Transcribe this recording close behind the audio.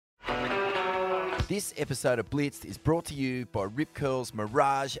This episode of Blitzed is brought to you by Rip Curl's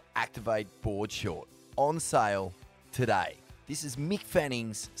Mirage Activate board short. On sale today. This is Mick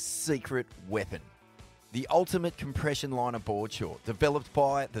Fanning's secret weapon. The ultimate compression liner board short, developed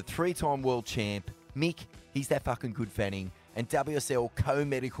by the three-time world champ, Mick, he's that fucking good Fanning, and WSL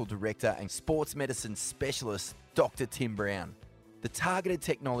co-medical director and sports medicine specialist, Dr. Tim Brown. The targeted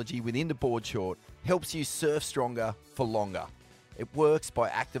technology within the board short helps you surf stronger for longer. It works by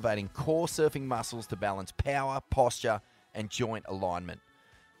activating core surfing muscles to balance power, posture, and joint alignment.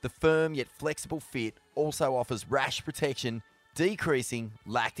 The firm yet flexible fit also offers rash protection, decreasing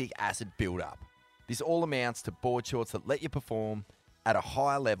lactic acid buildup. This all amounts to board shorts that let you perform at a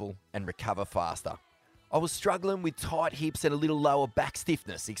higher level and recover faster. I was struggling with tight hips and a little lower back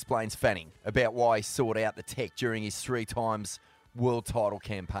stiffness, explains Fanning, about why he sought out the tech during his 3 times world title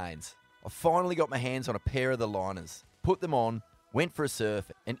campaigns. I finally got my hands on a pair of the liners, put them on, went for a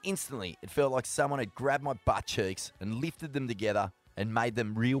surf, and instantly it felt like someone had grabbed my butt cheeks and lifted them together and made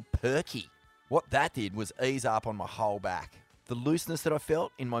them real perky. What that did was ease up on my whole back. The looseness that I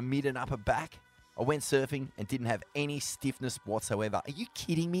felt in my mid and upper back, I went surfing and didn't have any stiffness whatsoever. Are you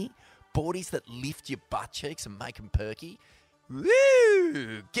kidding me? Boardies that lift your butt cheeks and make them perky?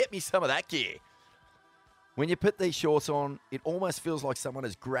 Woo! Get me some of that gear. When you put these shorts on, it almost feels like someone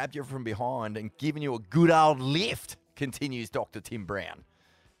has grabbed you from behind and given you a good old lift, continues Dr. Tim Brown.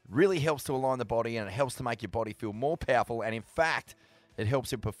 It really helps to align the body, and it helps to make your body feel more powerful, and in fact, it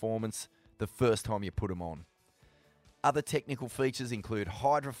helps in performance the first time you put them on. Other technical features include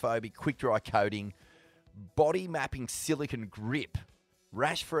hydrophobic quick-dry coating, body mapping silicone grip,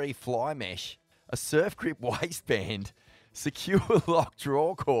 rash-free fly mesh, a surf grip waistband, secure lock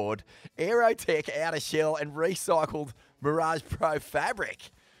draw cord, Aerotech outer shell, and recycled Mirage Pro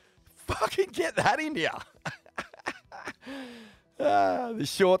fabric. Fucking get that in ya. The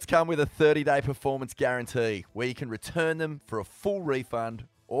shorts come with a 30-day performance guarantee where you can return them for a full refund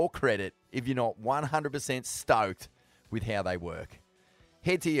or credit if you're not 100% stoked with how they work.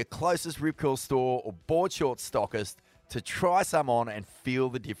 Head to your closest Rip Curl store or board short stockist to try some on and feel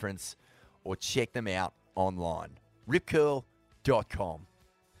the difference, or check them out online. ripcurl.com.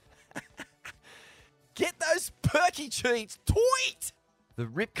 Get those perky cheeks, tweet! The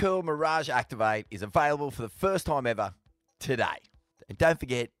Rip Curl Mirage Activate is available for the first time ever today. And don't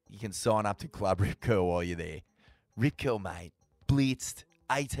forget, you can sign up to Club Rip Curl while you're there. Rip Curl, mate. Blitzed,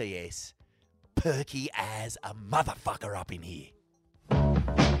 ATS, perky as a motherfucker up in here.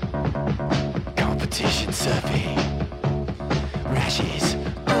 Competition surfing. Rashes.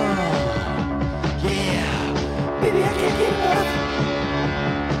 Oh, yeah. Baby, I can't get enough.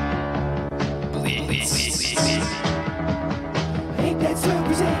 Blitz. Ain't That Surf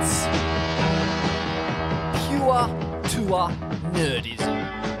presents Pure Tour Nerdism.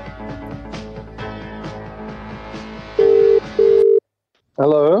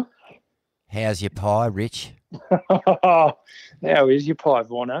 Hello. How's your pie, Rich? How is your pie,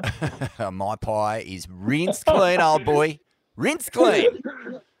 Warner? My pie is rinsed clean, old boy. Rinsed clean.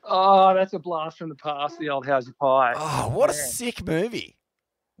 Oh, that's a blast from the past, the old How's Your Pie. Oh, what a sick movie.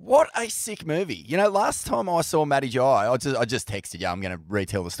 What a sick movie. You know, last time I saw Matty Jai, I just texted you. I'm going to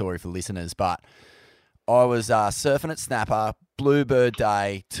retell the story for listeners, but I was surfing at Snapper, Bluebird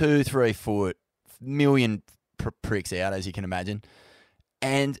Day, 2-3 foot, million pricks out, as you can imagine.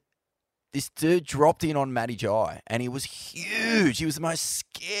 And this dude dropped in on Matty Jai, and he was huge. He was the most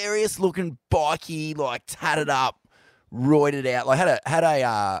scariest looking bikey, like tatted up, roided out, like had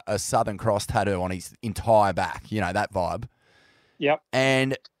a Southern Cross tattoo on his entire back. You know, that vibe. Yep.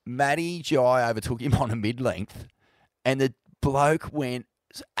 And Matty Jai overtook him on a mid-length, and the bloke went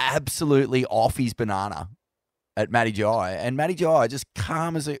absolutely off his banana at Matty Jai. And Matty Jai, just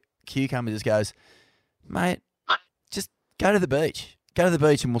calm as a cucumber, just goes, mate, just go to the beach. Go to the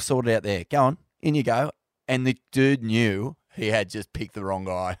beach and we'll sort it out there. Go on, in you go. And the dude knew he had just picked the wrong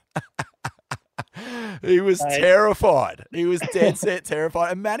guy. He was terrified. He was dead set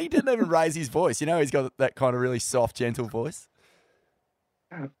terrified. And Matty didn't even raise his voice. You know, he's got that kind of really soft, gentle voice.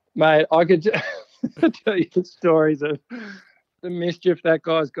 Mate, I could tell you the stories of the mischief that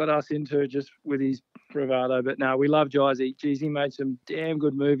guy's got us into just with his bravado. But no, we love Jizzy. Jeez, he made some damn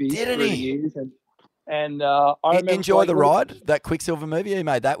good movies. Didn't through he? the years. And I remember Enjoy the Ride, that Quicksilver movie. He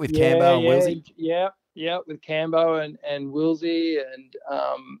made that with Cambo and Wilsey. Yeah, with Cambo and Wilsey, and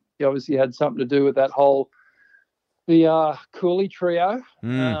he obviously had something to do with that the Cooley trio,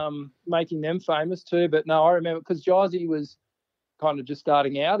 making them famous too. But no, I remember because Jizzy was kind of just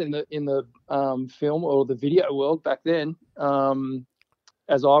starting out in the film or the video world back then,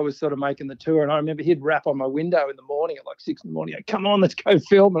 as I was sort of making the tour. And I remember he'd rap on my window in the morning at like 6 in the morning. Come on, let's go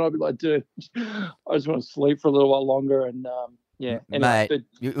film. And I'd be like, dude, I just want to sleep for a little while longer. And yeah, anyway, mate,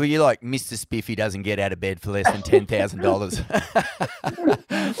 you're like Mr. Spiffy doesn't get out of bed for less than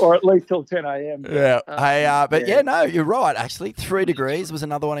 $10,000. or at least till 10 a.m. Yeah. No, you're right. Actually, 3 Degrees was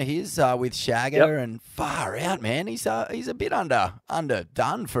another one of his with Shagger, and far out, man. He's a bit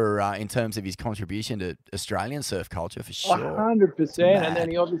underdone for in terms of his contribution to Australian surf culture for sure. 100%. And then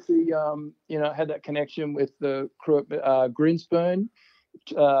he obviously, had that connection with the crew at Grinspoon.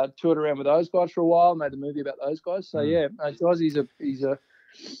 Toured around with those guys for a while, made the movie about those guys. So Ozzy's he's a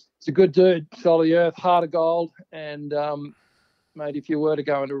good dude, soul of the earth, heart of gold, and mate, if you were to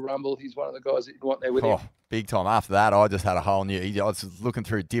go into a rumble, he's one of the guys that you'd want there with him. Big time. After that, I just had a whole new. I was looking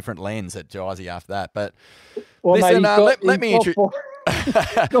through a different lens at Jazzy after that. But listen, let me introduce.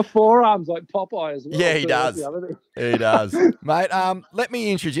 He's got forearms like Popeye as well. Yeah, he does. He does, mate. Let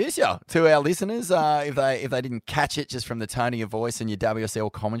me introduce you to our listeners if they didn't catch it just from the tone of your voice and your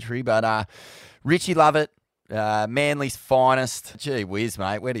WSL commentary. But Richie Lovett, Manly's finest. Gee whiz,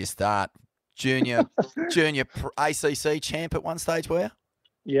 mate. Where do you start? Junior ACC champ at one stage, were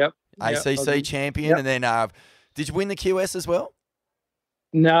you? Yep. ACC champion, and then did you win the QS as well?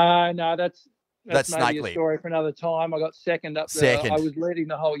 No, that's maybe Snake a story for another time. I got second up there. I was leading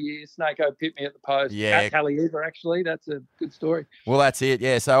the whole year. Snakeo pipped me at the post. Yeah. At Haleiwa, actually. That's a good story. Well, that's it.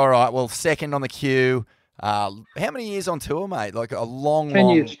 Yeah. So, all right. Well, second on the queue. How many years on tour, mate? Like a long 10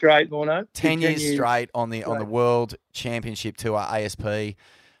 years straight, Morno. 10 years straight on the World Championship Tour, ASP.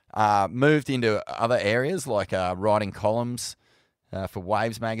 Moved into other areas like writing columns for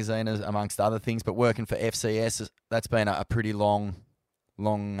Waves magazine, amongst other things, but working for FCS. That's been a pretty long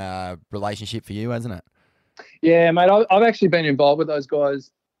relationship for you, hasn't it? Yeah, mate. I've actually been involved with those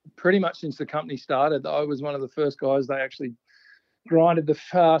guys pretty much since the company started. I was one of the first guys they actually grinded the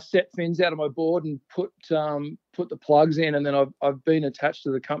set fins out of my board and put the plugs in, and then I've been attached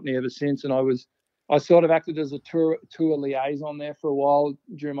to the company ever since. And I sort of acted as a tour liaison there for a while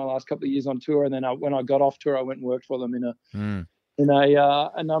during my last couple of years on tour, and then when I got off tour, I went and worked for them in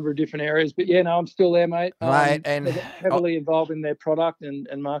a number of different areas. But yeah, no, I'm still there, mate. And heavily involved in their product and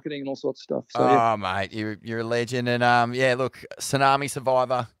marketing and all sorts of stuff. So, mate, you're a legend. And look, tsunami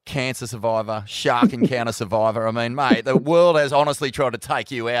survivor, cancer survivor, shark encounter survivor. I mean, mate, the world has honestly tried to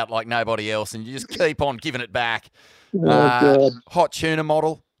take you out like nobody else, and you just keep on giving it back. Hot tuna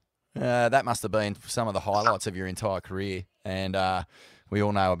model. That must have been some of the highlights of your entire career. And we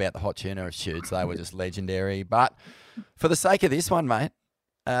all know about the hot tuna shoots. They were just legendary. But for the sake of this one, mate,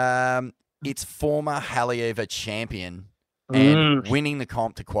 it's former Haleiwa champion and winning the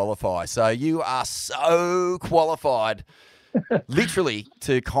comp to qualify. So you are so qualified, literally,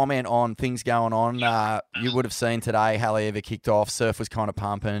 to comment on things going on. You would have seen today Haleiwa kicked off. Surf was kind of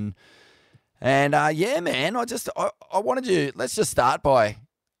pumping. And, man, I wanted you – let's just start by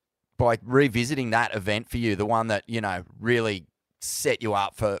revisiting that event for you, the one that, really set you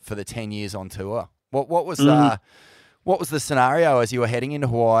up for the 10 years on tour. What was the scenario as you were heading into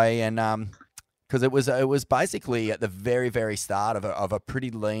Hawaii? And because it was basically at the very, very start of a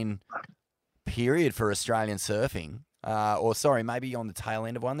pretty lean period for Australian surfing. Maybe on the tail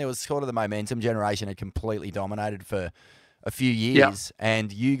end of one. There was sort of the momentum generation had completely dominated for a few years. Yeah.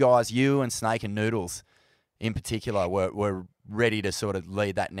 And you and Snake and Noodles in particular were ready to sort of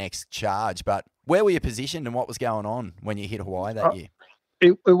lead that next charge. But where were you positioned and what was going on when you hit Hawaii that year?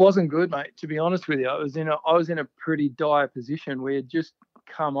 It wasn't good, mate, to be honest with you. I was in a pretty dire position. We had just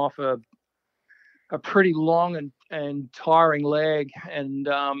come off a pretty long and tiring leg, and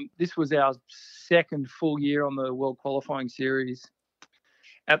this was our second full year on the World Qualifying Series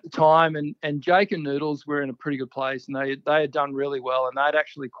at the time, and Jake and Noodles were in a pretty good place, and they had done really well, and they'd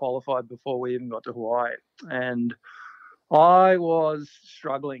actually qualified before we even got to Hawaii. And I was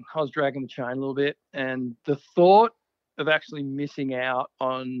struggling. I was dragging the chain a little bit, and the thought of actually missing out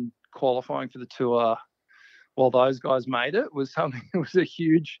on qualifying for the tour while those guys made it was something that was a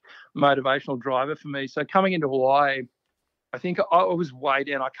huge motivational driver for me. So coming into Hawaii, I think I was way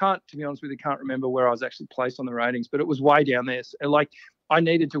down. To be honest with you, can't remember where I was actually placed on the ratings, but it was way down there. So, like, I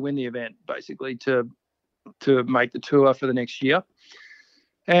needed to win the event basically to make the tour for the next year.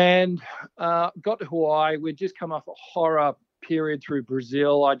 And got to Hawaii. We'd just come off a horror period through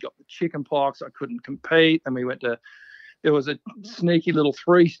Brazil. I'd got the chicken pox. I couldn't compete. And there was a sneaky little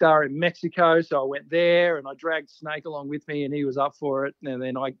 3-star in Mexico. So I went there and I dragged Snake along with me and he was up for it. And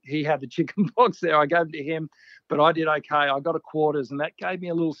then he had the chicken pox there. I gave it to him, but I did okay. I got a quarters and that gave me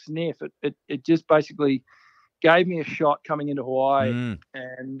a little sniff. It just basically gave me a shot coming into Hawaii.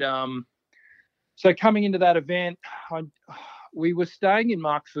 And so coming into that event, we were staying in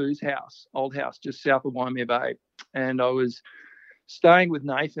Mark Fu's house, old house, just south of Waimea Bay. And I was staying with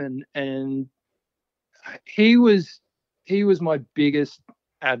Nathan, and he was my biggest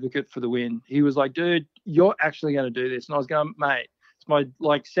advocate for the win. He was like, dude, you're actually going to do this. And I was going, mate, it's my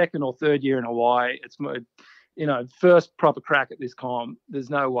like second or third year in Hawaii. It's my, first proper crack at this comp. There's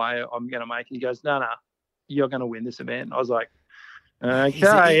no way I'm going to make it. He goes, no, you're going to win this event. And I was like,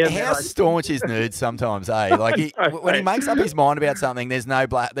 okay. How staunch is Nudes sometimes, eh? Like when he makes up his mind about something, there's no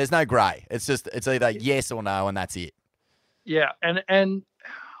grey. It's either yes or no, and that's it. Yeah, and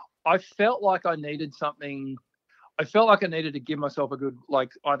I felt like I needed something. I felt like I needed to give myself a good,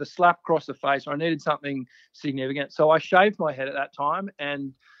 like, either slap across the face, or I needed something significant. So I shaved my head at that time,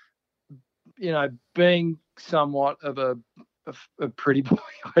 and being somewhat of a pretty boy,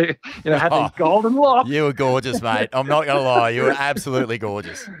 had these golden locks. You were gorgeous, mate. I'm not going to lie. You were absolutely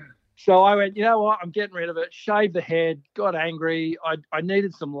gorgeous. So I went, you know what? I'm getting rid of it. Shaved the head. Got angry. I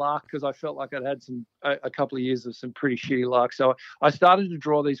needed some luck because I felt like I'd had a couple of years of some pretty shitty luck. So I started to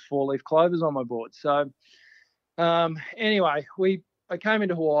draw these 4-leaf clovers on my board. So anyway, I came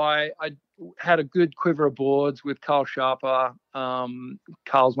into Hawaii. I had a good quiver of boards with Carl Sharper.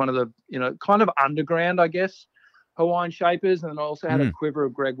 Carl's one of the kind of underground, I guess, Hawaiian shapers, and I also had a quiver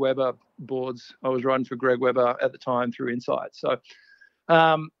of Greg Webber boards. I was riding for Greg Webber at the time through Insight. So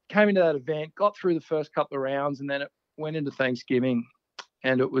came into that event, got through the first couple of rounds, and then it went into Thanksgiving,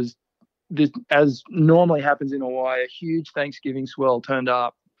 and it was this, as normally happens in Hawaii, a huge Thanksgiving swell turned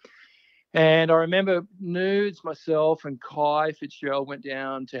up. And I remember Nudes, myself, and Kai Fitzgerald went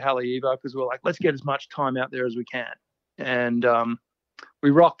down to Haleiwa because we were like, let's get as much time out there as we can. And we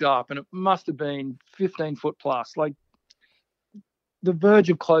rocked up, and it must have been 15 foot plus, like the verge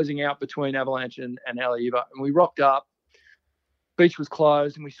of closing out between Avalanche and Haleiwa. And we rocked up, beach was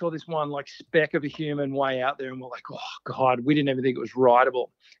closed, and we saw this one like speck of a human way out there, and we're like, oh God, we didn't even think it was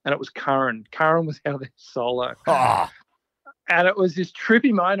rideable. And it was Curran. Curran was out there solo. Oh. And it was this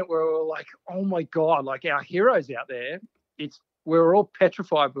trippy moment where we were like, oh my God, like our heroes out there, we were all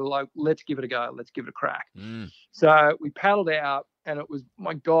petrified. We were like, let's give it a go. Let's give it a crack. So we paddled out, and it was,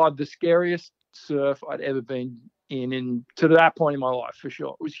 my God, the scariest surf I'd ever been in to that point in my life, for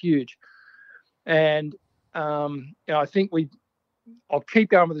sure. It was huge. And I think I'll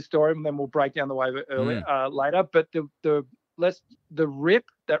keep going with the story, and then we'll break down the wave later. But the rip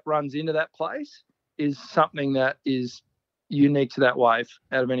that runs into that place is something that is unique to that wave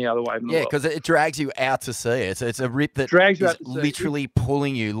out of any other wave in the world. Yeah, because it drags you out to sea. It's a rip that drags you is out to sea. Literally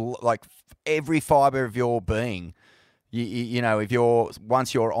pulling you, like every fibre of your being.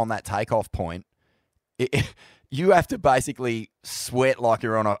 Once you're on that takeoff point, you have to basically sweat like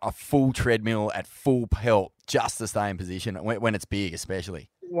you're on a full treadmill at full pelt just to stay in position when it's big, especially.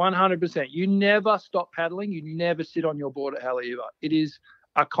 100%. You never stop paddling. You never sit on your board at Haleiwa. It is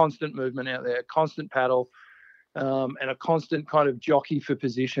a constant movement out there, a constant paddle. And a constant kind of jockey for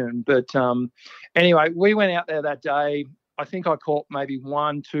position. But anyway, we went out there that day. I think I caught maybe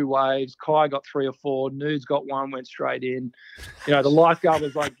 1-2 waves. Kai got 3 or 4. Nudes got 1, went straight in. The lifeguard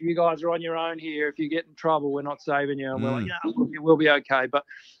was like, you guys are on your own here. If you get in trouble, we're not saving you. And we're like, yeah, we'll be okay. But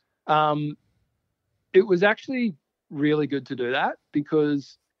it was actually really good to do that,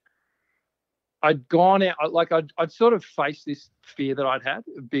 because I'd gone out, like I'd sort of faced this fear that I'd had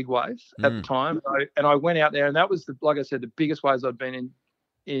of big waves at the time. And I went out there, and that was, like I said, the biggest waves I'd been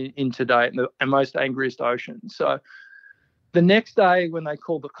in to date, and most angriest ocean. So the next day when they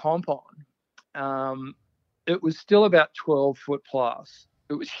called the comp on, it was still about 12 foot plus.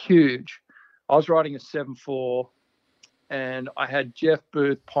 It was huge. I was riding a 7.4, and I had Jeff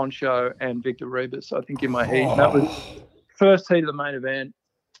Booth, Poncho, and Victor Rebus, I think, in my heat. And that was first heat of the main event.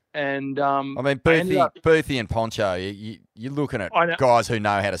 And Boothie and Poncho, you're looking at guys who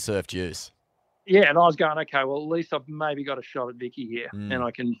know how to surf juice. Yeah, and I was going, okay, well, at least I've maybe got a shot at Vicky here, and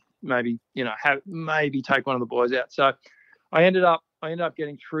I can maybe take one of the boys out. So I ended up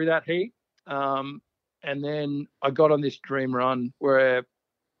getting through that heat, and then I got on this dream run where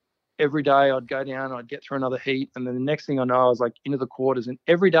every day I'd go down, I'd get through another heat, and then the next thing I know, I was like into the quarters, and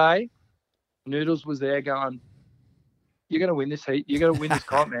every day Noodles was there going, you're going to win this heat. You're going to win this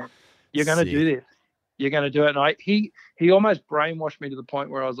comp, man. You're going to do this. You're going to do it. And he almost brainwashed me to the point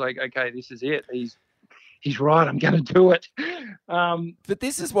where I was like, okay, this is it. He's right. I'm going to do it. But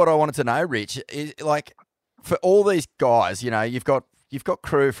this is what I wanted to know, Rich. Like, for all these guys, you've got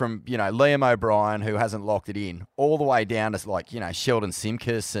crew from, Liam O'Brien, who hasn't locked it in, all the way down to like, Sheldon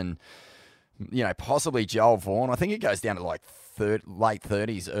Simkus and, possibly Joel Vaughan. I think it goes down to like late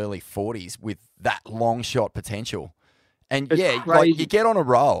 30s, early 40s with that long shot potential. And It's like crazy. you get on a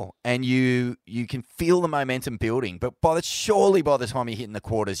roll and you can feel the momentum building, but surely by the time you're hitting the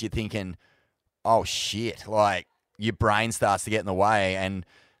quarters, you're thinking, oh shit, like your brain starts to get in the way. And,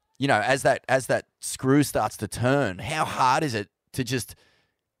 as that screw starts to turn, how hard is it to just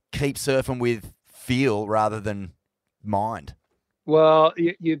keep surfing with feel rather than mind? Well,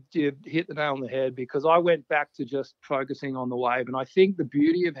 you hit the nail on the head, because I went back to just focusing on the wave. And I think the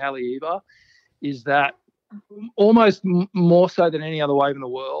beauty of Haleiwa is that almost more so than any other wave in the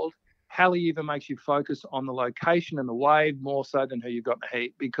world, Haleiwa makes you focus on the location and the wave more so than who you've got in the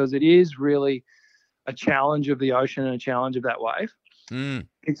heat, because it is really a challenge of the ocean and a challenge of that wave.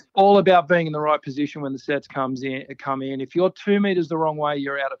 It's all about being in the right position when the sets come in. If you're 2 meters the wrong way,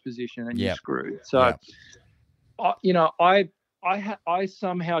 you're out of position and you're screwed. So, I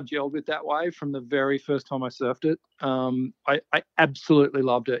somehow gelled with that wave from the very first time I surfed it. I absolutely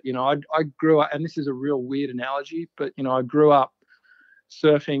loved it. I grew up, and this is a real weird analogy, but I grew up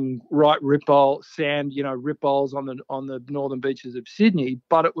surfing right rip bowl sand, rip bowls on the northern beaches of Sydney.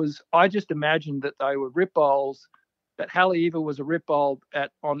 But I just imagined that they were rip bowls, that Haleiwa was a rip bowl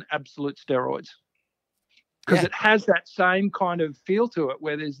on absolute steroids. Because it has that same kind of feel to it,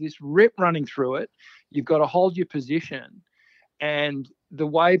 where there's this rip running through it. You've got to hold your position, and the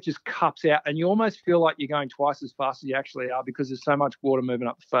wave just cups out, and you almost feel like you're going twice as fast as you actually are, because there's so much water moving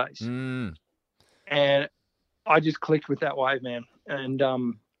up the face. And I just clicked with that wave, man. And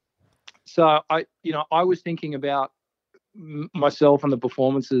so I was thinking about myself and the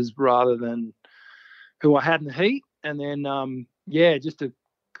performances rather than who I had in the heat. And then, just to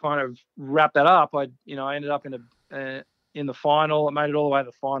kind of wrap that up, I ended up in the final. I made it all the way to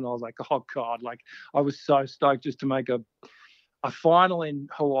the final. I was like, oh God, like I was so stoked just to make a final in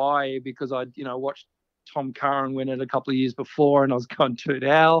Hawaii, because I watched Tom Curran win it a couple of years before, and I was going, dude,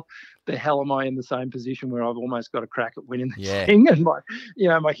 how the hell am I in the same position where I've almost got a crack at winning this thing? And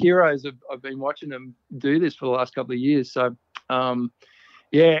my heroes, I've been watching them do this for the last couple of years. So,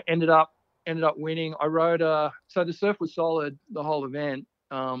 ended up winning. I rode so the surf was solid the whole event.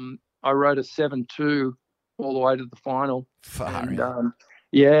 I rode a 7.2 all the way to the final.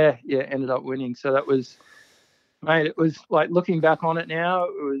 Ended up winning. So that was, mate, it was like, looking back on it now,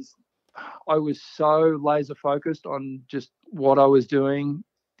 I was so laser focused on just what I was doing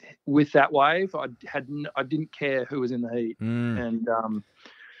with that wave. I didn't care who was in the heat. And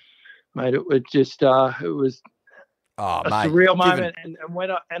mate, it was just it was a surreal moment. And when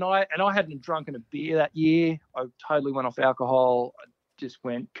I hadn't drunken a beer that year. I totally went off alcohol. I just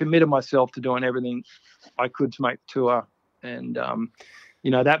committed myself to doing everything I could to make the tour. And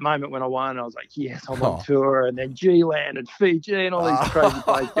that moment when I won, I was like, yes, I'm on tour. And then G-Land and Fiji and all these crazy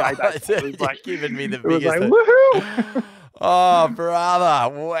places. It was like giving me the biggest. It was like, woohoo! Oh,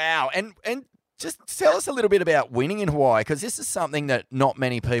 brother. Wow. And just tell us a little bit about winning in Hawaii, because this is something that not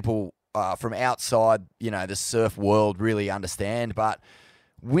many people from outside, the surf world really understand. But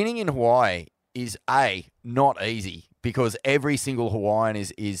winning in Hawaii is not easy, because every single Hawaiian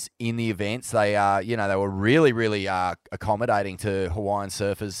is in the events. They are, they were really, really accommodating to Hawaiian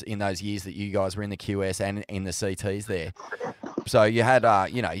surfers in those years that you guys were in the QS and in the CTs there. So you had,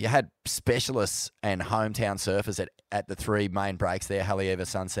 you had specialists and hometown surfers at the three main breaks there, Haleiwa,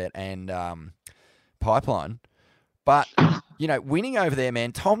 Sunset, and Pipeline. But, winning over there,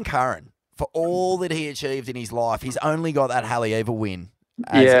 man, Tom Curran, for all that he achieved in his life, he's only got that Haleiwa win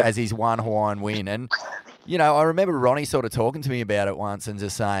as his one Hawaiian win. And, I remember Ronnie sort of talking to me about it once and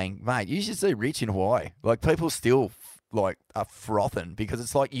just saying, mate, you should see Rich in Hawaii. Like, people still, are frothing, because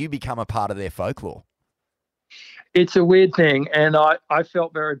it's like you become a part of their folklore. It's a weird thing, and I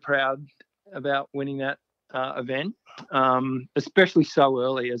felt very proud about winning that event, especially so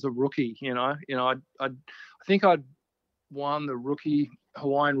early as a rookie. I think I'd won the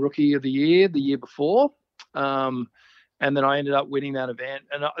Hawaiian Rookie of the Year before, and then I ended up winning that event.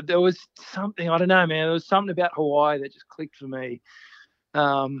 And there was something, I don't know, man. There was something about Hawaii that just clicked for me.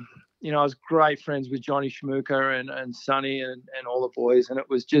 I was great friends with Johnny Shmuka and Sonny and all the boys, and it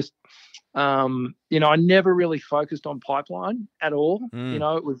was just, I never really focused on Pipeline at all.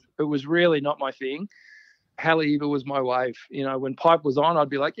 It was really not my thing. Haleiwa was my wave. When Pipe was on, I'd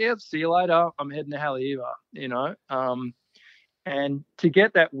be like, yeah, see you later. I'm heading to Haleiwa. And to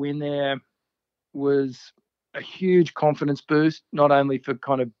get that win there was a huge confidence boost, not only for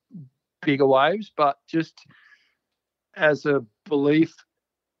kind of bigger waves, but just as a belief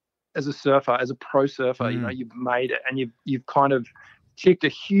as a surfer, as a pro surfer. You've made it, and you've kind of ticked a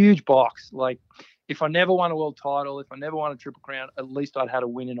huge box. Like, if I never won a world title, if I never won a Triple Crown, at least I'd had a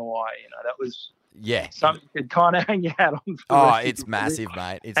win in Hawaii. That was something you could kind of hang your hat on. It's massive,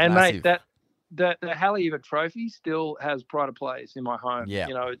 mate. It's massive. Mate, the Haleiwa Trophy still has pride of place in my home. Yeah.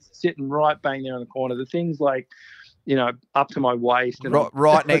 You know, it's sitting right bang there in the corner. The thing's like, you know, up to my waist. And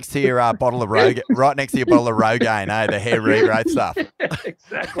right next to your bottle of Rogaine, right next to your bottle of Rogaine, the hair regrowth stuff.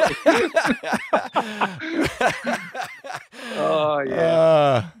 Exactly. Oh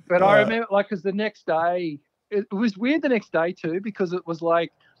yeah. But I remember, like, because the next day, it was weird. The next day too, because it was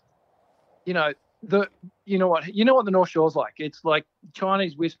like, you know what the North Shore's like. It's like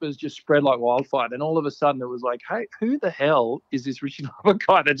Chinese whispers just spread like wildfire. And all of a sudden, it was like, hey, who the hell is this Richie Lava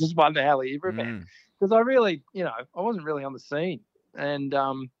guy that just won the Haleiwa event? Because I really, I wasn't really on the scene, and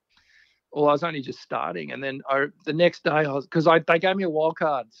I was only just starting. And then the next day, they gave me a wild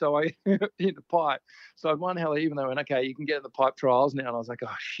card, so I hit the pipe. So I won Haleiwa, and they went, okay, you can get in the pipe trials now. And I was like,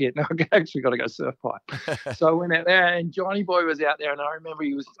 oh shit, now I actually got to go surf pipe. So I went out there, and Johnny Boy was out there, and I remember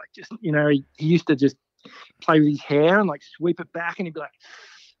he was like, just, he used to just play with his hair and like sweep it back, and he'd be like,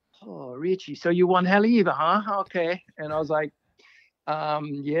 oh, Richie, so you won Haleiwa, huh? Okay. And I was like,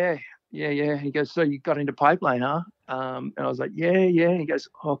 yeah. He goes, so you got into pipeline, huh? And I was like, yeah. He goes,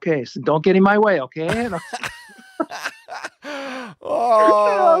 okay, so don't get in my way, okay? And I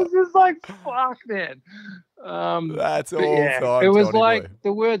was just like, fuck, man. That's all. Yeah, it was like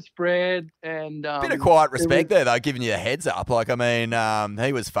the word spread, and bit of quiet respect there, though, giving you a heads up. Like, I mean,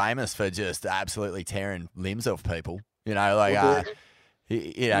 he was famous for just absolutely tearing limbs off people. Mate, at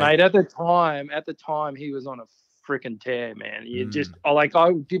the time, he was on a freaking tear, man. I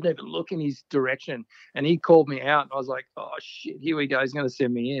didn't even look in his direction, and he called me out, and I was like, oh shit, here we go, he's going to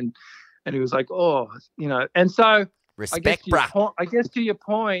send me in. And he was like, and so respect, bruh. I guess to your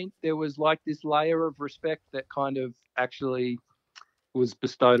point, there was like this layer of respect that kind of actually was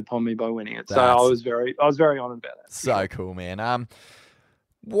bestowed upon me by winning it. So I was very honored about that. So cool, man.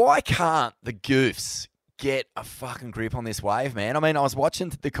 Why can't the Goofs get a fucking grip on this wave, man? I mean, I was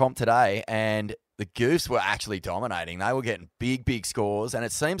watching the comp today, and the Goofs were actually dominating. They were getting big scores, and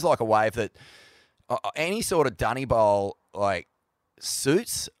it seems like a wave that any sort of dunny bowl like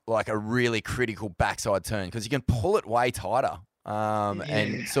suits like a really critical backside turn, because you can pull it way tighter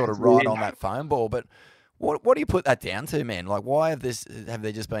and sort of ride on that foam ball. But what do you put that down to, man? Like, why have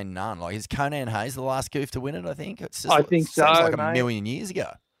there just been none? Like, is Conan Hayes the last Goof to win it? I think I think so. Seems like mate. a million years ago.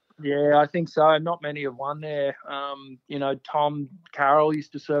 Yeah, I think so. Not many have won there. Tom Carroll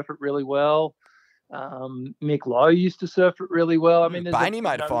used to surf it really well. Mick Lowe used to surf it really well. I mean, Bainey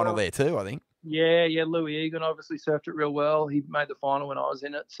made a final there too, I think. Yeah. Louis Egan obviously surfed it real well. He made the final when I was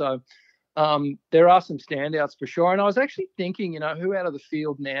in it. So there are some standouts for sure. And I was actually thinking, who out of the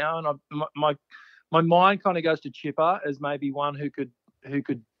field now? And my mind kind of goes to Chipper as maybe one who could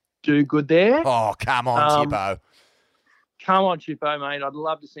do good there. Oh, come on, Chippo. Come on, Chippo, mate. I'd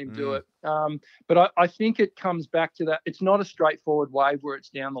love to see him do it. But I think it comes back to that. It's not a straightforward wave where it's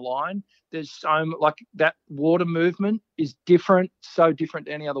down the line. There's like that water movement is different, so different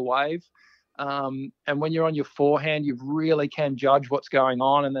to any other wave. And when you're on your forehand, you really can judge what's going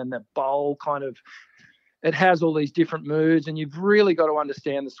on. And then the bowl it has all these different moods, and you've really got to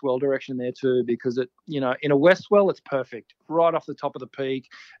understand the swell direction there too, because in a west swell, it's perfect. Right off the top of the peak,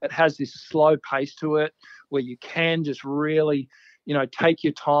 it has this slow pace to it where you can just really, take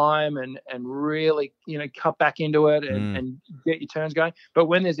your time and really, cut back into it and get your turns going. But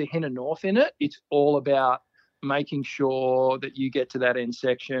when there's a hint of north in it, it's all about making sure that you get to that end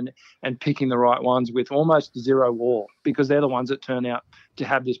section and picking the right ones with almost zero wall, because they're the ones that turn out to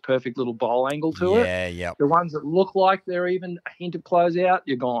have this perfect little bowl angle to it. Yeah, yeah. The ones that look like they're even a hint of closeout,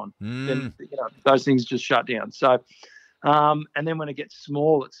 you're gone. Then those things just shut down. So, and then when it gets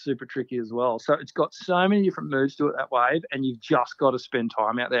small, it's super tricky as well. So it's got so many different moves to it, that wave, and you've just got to spend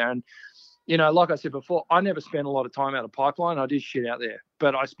time out there. And like I said before, I never spent a lot of time out of pipeline. I did shit out there,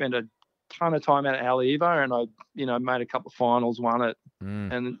 but I spent a ton of time out at Haleiwa, and I made a couple of finals, won it,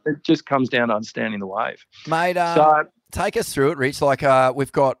 and it just comes down to understanding the wave, mate. Take us through it, Rich. Like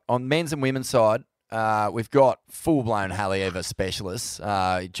we've got on men's and women's side, we've got full blown Haleiwa specialists.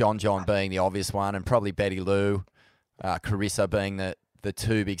 John being the obvious one, and probably Betty Lou, Carissa being the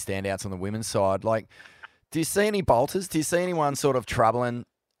two big standouts on the women's side. Like, do you see any bolters? Do you see anyone sort of troubling?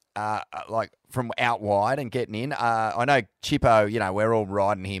 Like from out wide and getting in? I know Chippo, we're all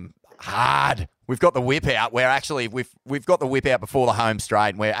riding him hard. We've got the whip out. We've got the whip out before the home straight,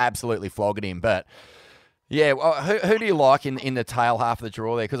 and we're absolutely flogging him. But yeah, who do you like in the tail half of the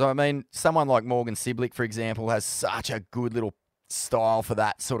draw there? Because I mean, someone like Morgan Siblick, for example, has such a good little style for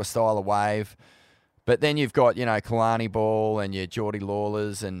that sort of style of wave. But then you've got Kalani Ball and your Geordie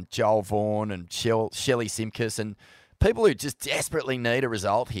Lawlers and Joel Vaughan and Shelley Simkus and people who just desperately need a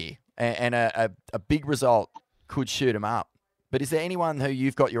result here, and a big result could shoot them up. But is there anyone who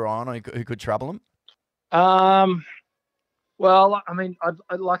you've got your eye on who could trouble them? Well, I mean,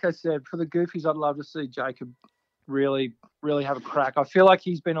 like I said, for the Goofies, I'd love to see Jacob really, really have a crack. I feel like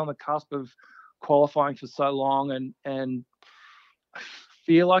he's been on the cusp of qualifying for so long, and I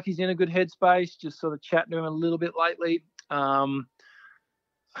feel like he's in a good headspace. Just sort of chatting to him a little bit lately.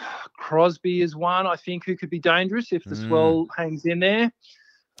 Crosby is one, I think, who could be dangerous if the swell hangs in there.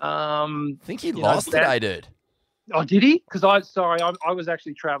 I think he lost today, dude. Oh, did he? Because I was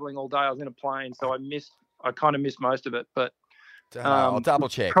actually traveling all day. I was in a plane, so I kind of missed most of it. But I'll double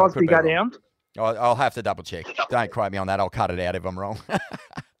check. Crosby go down. I'll have to double check. Don't quote me on that. I'll cut it out if I'm wrong.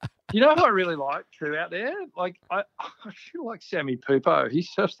 You know who I really like too out there? Like I feel like Sammy Pupo. He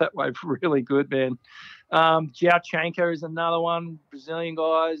surfs that wave really good, man. Giauchenko is another one. Brazilian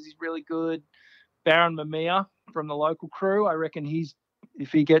guys, he's really good. Baron Mamiya from the local crew. I reckon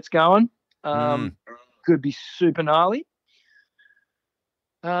if he gets going, could be super gnarly.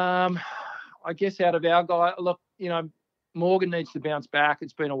 I guess out of our guy, look, Morgan needs to bounce back.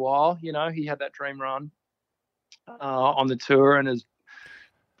 It's been a while. He had that dream run on the tour and has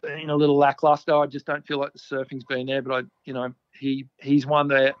been a little lackluster. I just don't feel like the surfing's been there, but he's one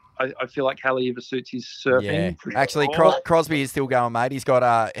that I feel like Haleiwa suits his surfing. Yeah. Actually, Crosby is still going, mate. He's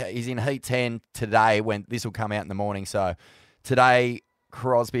got he's in heat 10 today when this will come out in the morning. So today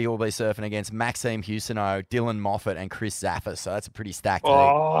Crosby will be surfing against Maxime Husino, Dylan Moffat, and Chris Zaffis. So that's a pretty stacked heat.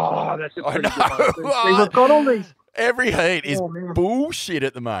 Oh, that's a pretty good one. We've got all these. Every heat is bullshit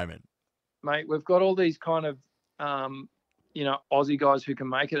at the moment, mate. We've got all these kind of Aussie guys who can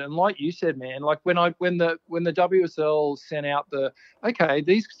make it, and like you said, man, like when the WSL sent out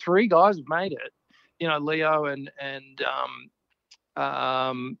these three guys have made it, Leo and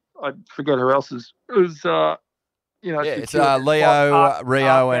I forget who else is it's Leo,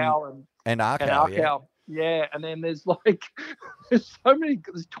 Rio, and Arkell. Yeah, and then there's so many.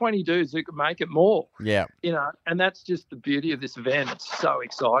 There's 20 dudes who could make it more. Yeah, and that's just the beauty of this event. It's so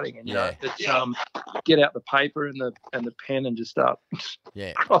exciting, and get out the paper and the pen and just start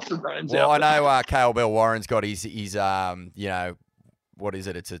crossing names out. Well, I know Cale Bell Warren's got his what is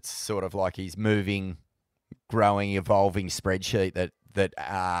it? It's sort of like his moving, growing, evolving spreadsheet that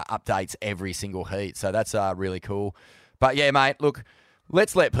updates every single heat. So that's really cool. But yeah, mate, look.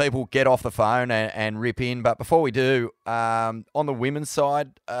 Let's let people get off the phone and rip in. But before we do, on the women's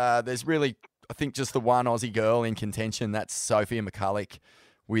side, there's really, I think, just the one Aussie girl in contention. That's Sophia McCulloch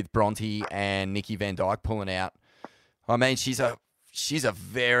with Bronte and Nikki Van Dyke pulling out. I mean, she's a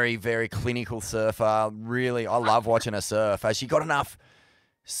very, very clinical surfer. Really, I love watching her surf. Has she got enough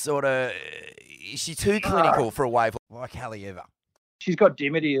sort of... Is she too clinical for a wave like Haleiwa? She's got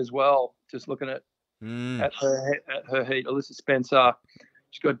Dimity as well, just looking at her heat. Alyssa Spencer,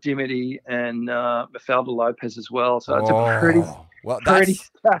 she's got Dimity and Mafalda Lopez as well. So it's a pretty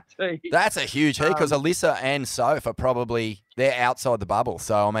stacked heat. That's a huge heat because Alyssa and Soph are probably, they're outside the bubble.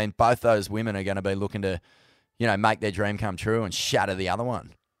 So, I mean, both those women are going to be looking to, make their dream come true and shatter the other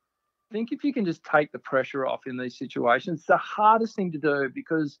one. I think if you can just take the pressure off in these situations, it's the hardest thing to do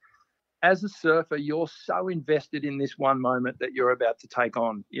because as a surfer, you're so invested in this one moment that you're about to take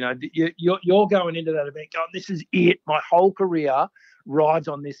on. You're going into that event going, this is it. My whole career rides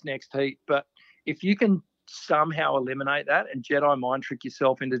on this next heat. But if you can somehow eliminate that and Jedi mind trick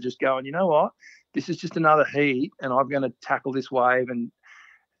yourself into just going, you know what, this is just another heat and I'm going to tackle this wave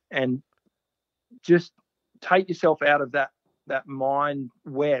and just take yourself out of that mind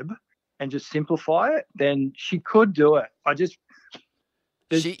web and just simplify it, then she could do it.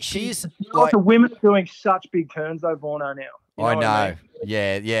 She's like the women doing such big turns though, Vorno, now. I know. I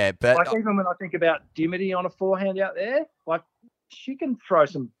mean? Yeah. But even when I think about Dimity on a forehand out there, she can throw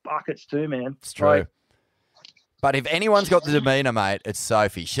some buckets too, man. It's true. But if anyone's got the demeanour, mate, it's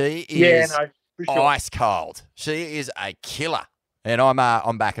Sophie. She is ice cold. She is a killer. And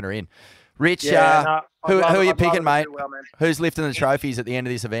I'm backing her in. Rich, who are you picking, mate? Well, who's lifting the trophies at the end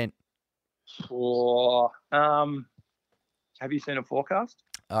of this event? Have you seen a forecast?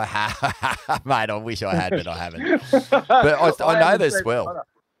 I have, mate. I wish I had, but I haven't. But I know there's swell.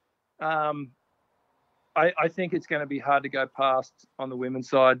 I think it's going to be hard to go past on the women's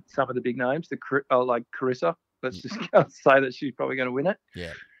side some of the big names, like Carissa. Let's just say that she's probably going to win it.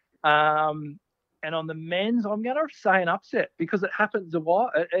 Yeah. And on the men's, I'm going to say an upset because it happens a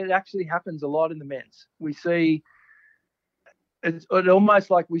lot. It actually happens a lot in the men's. We see. It's almost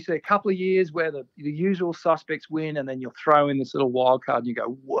like we see a couple of years where the usual suspects win, and then you'll throw in this little wild card, and you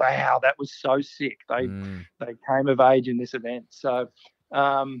go, "Wow, that was so sick! They came of age in this event." So,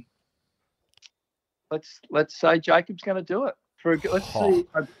 let's say Jacob's going to do it. Let's see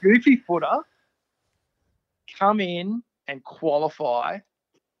a goofy footer come in and qualify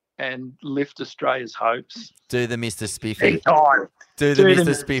and lift Australia's hopes. Do the Mr. Spiffy. Big time. Do the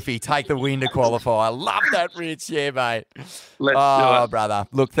Mr. Spiffy. Take the win to qualify. I love that, Rich. Yeah, mate. Let's do it. Brother.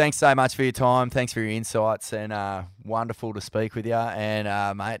 Look, thanks so much for your time. Thanks for your insights, and wonderful to speak with you.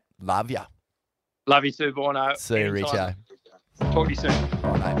 And, mate, love you. Love you too, Borno. See you, Richo. Talk to you soon.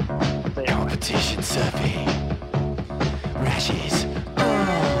 Bye, mate. See ya. Competition surfing. Rashes.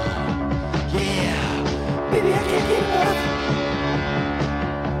 Oh, yeah. Baby, I can't get enough.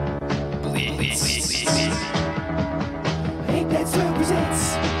 Blitz represents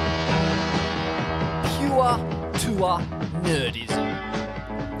pure tour nerdism.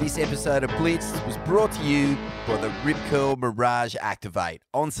 This episode of Blitz was brought to you by the Rip Curl Mirage Activate.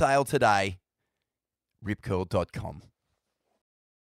 On sale today, ripcurl.com.